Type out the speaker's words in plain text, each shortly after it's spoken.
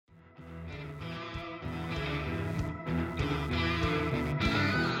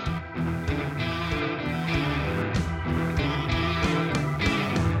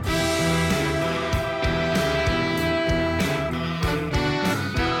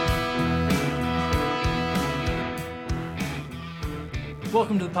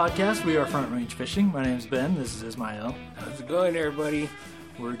Welcome to the podcast. We are Front Range Fishing. My name is Ben. This is Ismael. How's it going, everybody?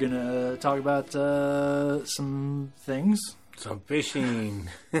 We're going to talk about some things. Some fishing.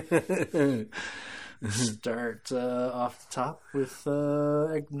 Start off the top with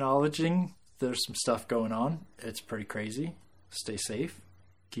acknowledging there's some stuff going on. It's pretty crazy. Stay safe.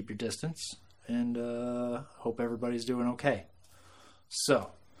 Keep your distance. And hope everybody's doing okay.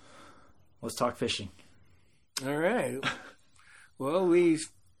 So, let's talk fishing. All right. Well, we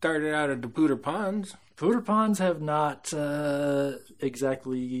started out at the Pooter Ponds. Pooter Ponds have not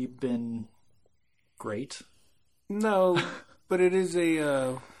exactly been great. No, but it is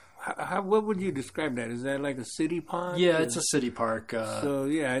a... what would you describe that? Is that like a city pond? Yeah, it's a city park. So,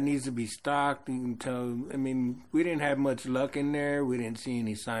 yeah, it needs to be stocked. You can tell... I mean, we didn't have much luck in there. We didn't see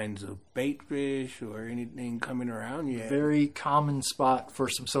any signs of bait fish or anything coming around yet. Very common spot for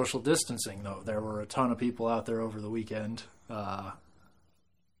some social distancing, though. There were a ton of people out there over the weekend.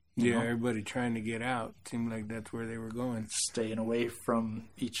 Everybody trying to get out. It seemed like that's where they were going. Staying away from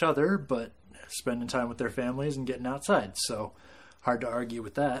each other, but spending time with their families and getting outside. So, hard to argue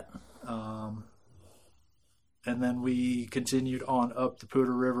with that. And then we continued on up the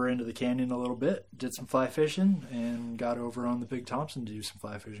Pooter River into the canyon a little bit, did some fly fishing, and got over on the Big Thompson to do some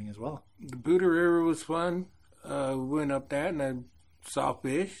fly fishing as well. The Pooter River was fun. We went up that and I saw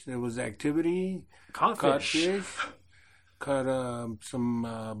fish. There was activity. Caught fish. Caught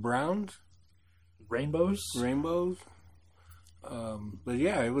some browns. Rainbows. But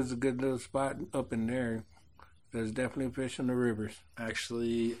yeah, it was a good little spot up in there. There's definitely fish in the rivers.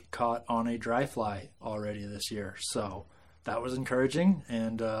 Actually caught on a dry fly already this year. So that was encouraging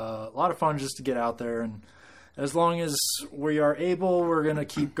and a lot of fun just to get out there. And as long as we are able, we're going to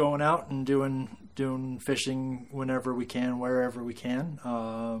keep going out and doing fishing whenever we can, wherever we can.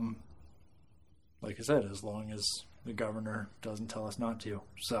 Like I said, as long as the governor doesn't tell us not to.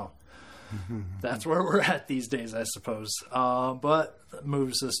 So that's where we're at these days, I suppose. But that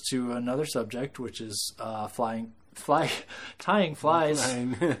moves us to another subject, which is tying flies.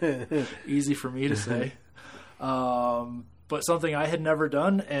 Easy for me to say. But something I had never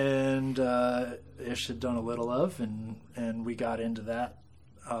done and Ish had done a little of, and we got into that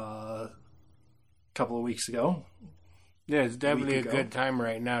a couple of weeks ago. Yeah, it's definitely a good time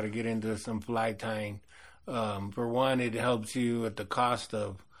right now to get into some fly tying. For one, it helps you at the cost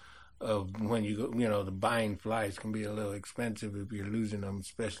of when you go, the buying flies can be a little expensive if you're losing them,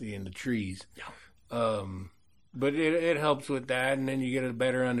 especially in the trees. Yeah. But it helps with that, and then you get a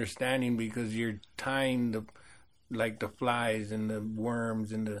better understanding because you're tying the flies and the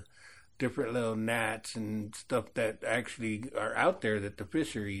worms and the different little gnats and stuff that actually are out there that the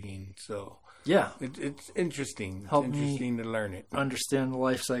fish are eating. So yeah, it's interesting. Help it's interesting to learn it. Understand the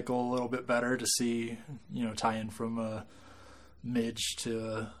life cycle a little bit better to see, tying from a midge to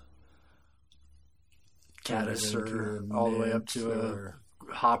a caddis or all the way up to a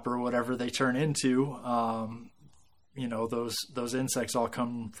hopper, whatever they turn into. Those insects all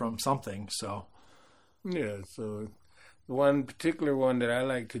come from something. So yeah. So the one particular one that I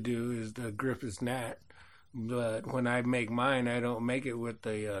like to do is the Griffith's gnat. But when I make mine, I don't make it with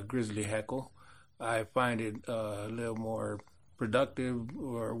the grizzly heckle. I find it a little more productive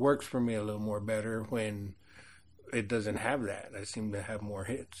or works for me a little more better when it doesn't have that. I seem to have more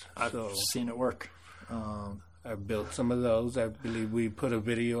hits. I've seen it work. I've built some of those. I believe we put a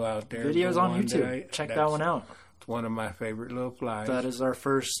video out there. Video's on YouTube. Check that one out. It's one of my favorite little flies. That is our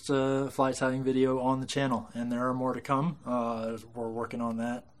first fly tying video on the channel, and there are more to come. We're working on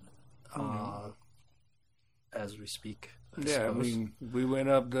that. As we speak. I mean, we went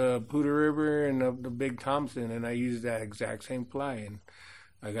up the Pooter River and up the Big Thompson, and I used that exact same fly, and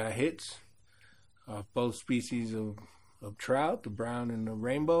I got hits of both species of trout, the brown and the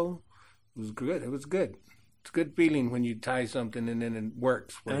rainbow. It was good. It was good. It's a good feeling when you tie something and then it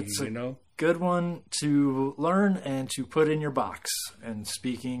works for you. Good one to learn and to put in your box. And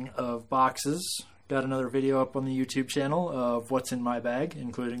speaking of boxes, got another video up on the YouTube channel of what's in my bag,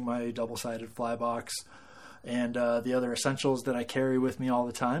 including my double-sided fly box and the other essentials that I carry with me all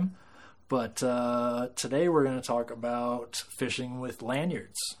the time. But today we're going to talk about fishing with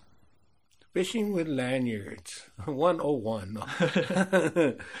lanyards. Fishing with lanyards. 101.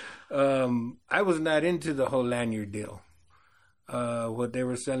 I was not into the whole lanyard deal. What they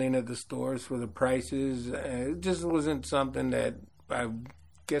were selling at the stores for the prices, it just wasn't something that I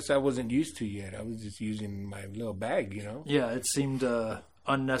guess I wasn't used to yet. I was just using my little bag, Yeah, it seemed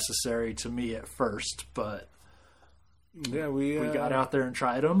unnecessary to me at first, but yeah, we got out there and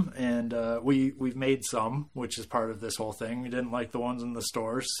tried them, and we've made some, which is part of this whole thing. We didn't like the ones in the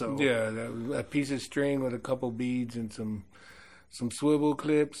stores, so yeah, a piece of string with a couple beads and some swivel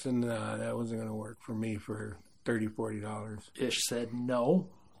clips, and that wasn't going to work for me for $30-$40. Ish said, no,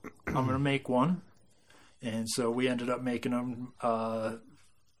 I'm going to make one. And so we ended up making them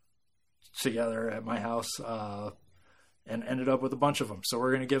together at my house and ended up with a bunch of them. So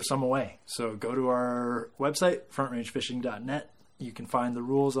we're going to give some away. So go to our website, frontrangefishing.net. You can find the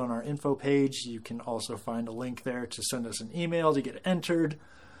rules on our info page. You can also find a link there to send us an email to get entered.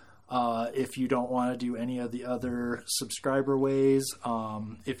 If you don't want to do any of the other subscriber ways,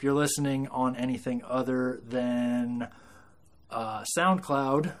 if you're listening on anything other than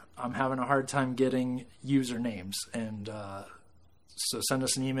SoundCloud, I'm having a hard time getting usernames. And so send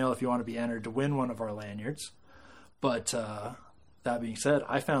us an email if you want to be entered to win one of our lanyards. But that being said,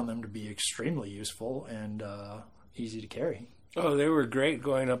 I found them to be extremely useful and easy to carry. Oh, they were great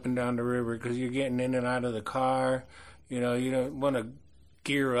going up and down the river because you're getting in and out of the car. You know, you don't want to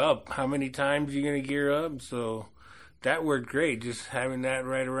gear up. How many times are you going to gear up? So that worked great. Just having that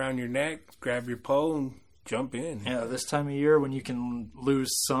right around your neck, grab your pole and jump in. Yeah, this time of year when you can lose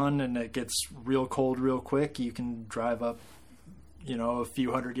sun and it gets real cold real quick, you can drive up, you know, a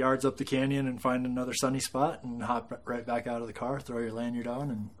few hundred yards up the canyon and find another sunny spot and hop right back out of the car, throw your lanyard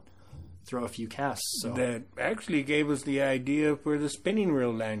on, and throw a few casts. So that actually gave us the idea for the spinning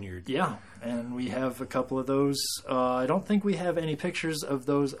reel lanyard. Yeah, and we have a couple of those. I don't think we have any pictures of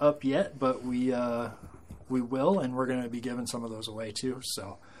those up yet, but we will, and we're going to be giving some of those away too.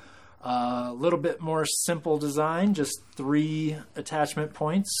 So a little bit more simple design, just 3 attachment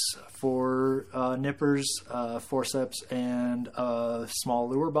points for nippers, forceps, and a small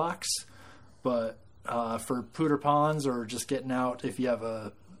lure box. But for pooter ponds or just getting out, if you have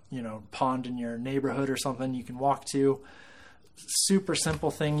a pond in your neighborhood or something you can walk to, super simple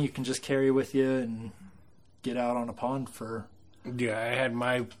thing you can just carry with you and get out on a pond for. Yeah, I had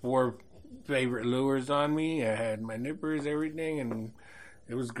my 4 favorite lures on me. I had my nippers, everything, and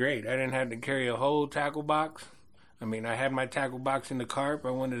it was great. I didn't have to carry a whole tackle box. I mean, I had my tackle box in the carp.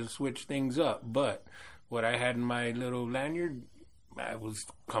 I wanted to switch things up, but what I had in my little lanyard, I was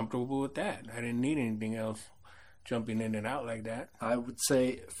comfortable with that. I didn't need anything else jumping in and out like that. I would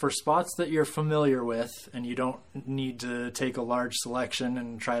say for spots that you're familiar with and you don't need to take a large selection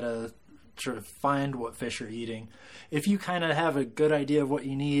and try to find what fish are eating, if you kind of have a good idea of what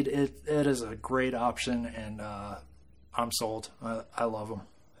you need, it is a great option, and I'm sold. I love them.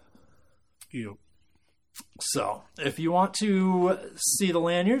 Yep. So if you want to see the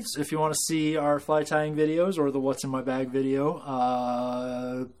lanyards, if you want to see our fly tying videos or the what's in my bag video,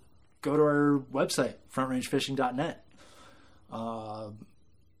 go to our website, frontrangefishing.net. Follow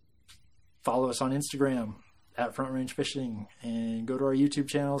us on Instagram at Front Range Fishing, and go to our YouTube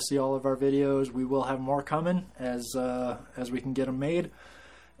channel, see all of our videos. We will have more coming as we can get them made.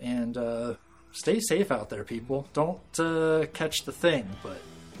 And stay safe out there, people. Don't catch the thing, but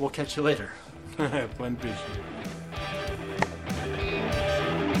we'll catch you later. Fun fishing.